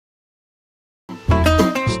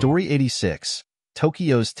Story 86,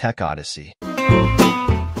 Tokyo's Tech Odyssey.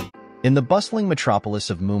 In the bustling metropolis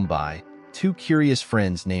of Mumbai, two curious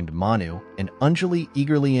friends named Manu and Anjali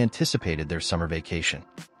eagerly anticipated their summer vacation.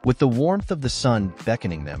 With the warmth of the sun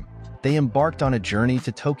beckoning them, they embarked on a journey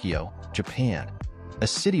to Tokyo, Japan, a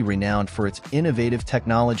city renowned for its innovative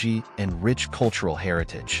technology and rich cultural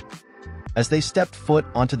heritage. As they stepped foot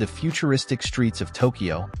onto the futuristic streets of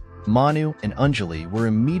Tokyo, Manu and Anjali were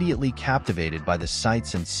immediately captivated by the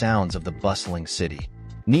sights and sounds of the bustling city.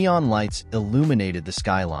 Neon lights illuminated the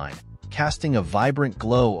skyline, casting a vibrant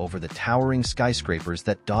glow over the towering skyscrapers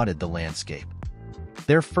that dotted the landscape.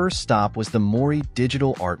 Their first stop was the Mori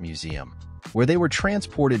Digital Art Museum, where they were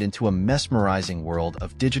transported into a mesmerizing world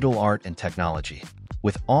of digital art and technology.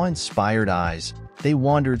 With awe-inspired eyes, they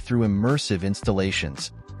wandered through immersive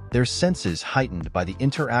installations, their senses heightened by the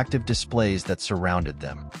interactive displays that surrounded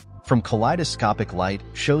them. From kaleidoscopic light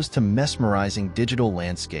shows to mesmerizing digital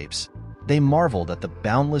landscapes, they marveled at the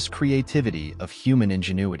boundless creativity of human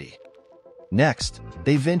ingenuity. Next,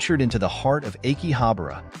 they ventured into the heart of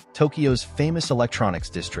Akihabara, Tokyo's famous electronics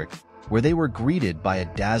district, where they were greeted by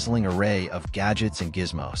a dazzling array of gadgets and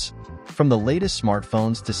gizmos. From the latest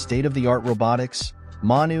smartphones to state-of-the-art robotics,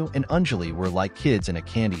 Manu and Anjali were like kids in a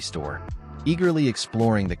candy store, eagerly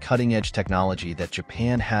exploring the cutting-edge technology that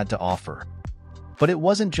Japan had to offer. But it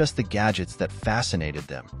wasn't just the gadgets that fascinated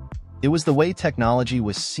them. It was the way technology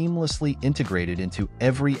was seamlessly integrated into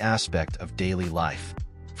every aspect of daily life.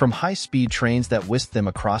 From high-speed trains that whisked them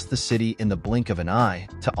across the city in the blink of an eye,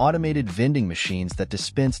 to automated vending machines that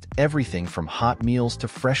dispensed everything from hot meals to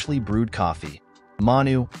freshly brewed coffee,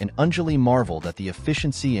 Manu and Anjali marveled at the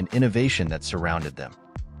efficiency and innovation that surrounded them.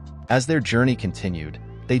 As their journey continued,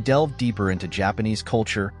 they delved deeper into Japanese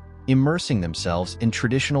culture, immersing themselves in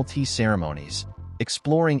traditional tea ceremonies,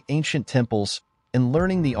 exploring ancient temples, and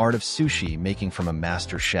learning the art of sushi making from a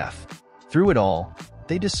master chef. Through it all,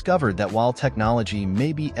 they discovered that while technology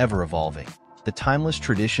may be ever-evolving, the timeless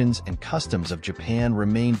traditions and customs of Japan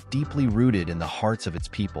remained deeply rooted in the hearts of its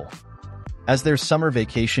people. As their summer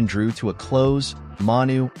vacation drew to a close,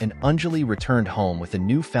 Manu and Anjali returned home with a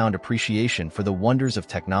newfound appreciation for the wonders of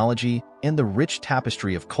technology and the rich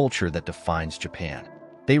tapestry of culture that defines Japan.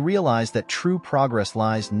 They realized that true progress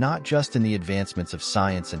lies not just in the advancements of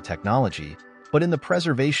science and technology, but in the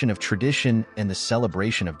preservation of tradition and the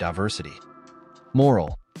celebration of diversity.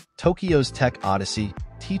 Moral: Tokyo's Tech Odyssey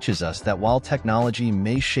teaches us that while technology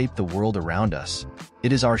may shape the world around us,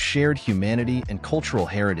 it is our shared humanity and cultural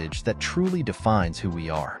heritage that truly defines who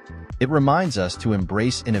we are. It reminds us to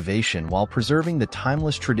embrace innovation while preserving the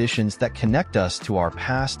timeless traditions that connect us to our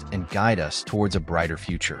past and guide us towards a brighter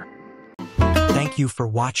future. Thank you for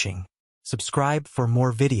watching. Subscribe for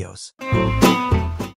more videos.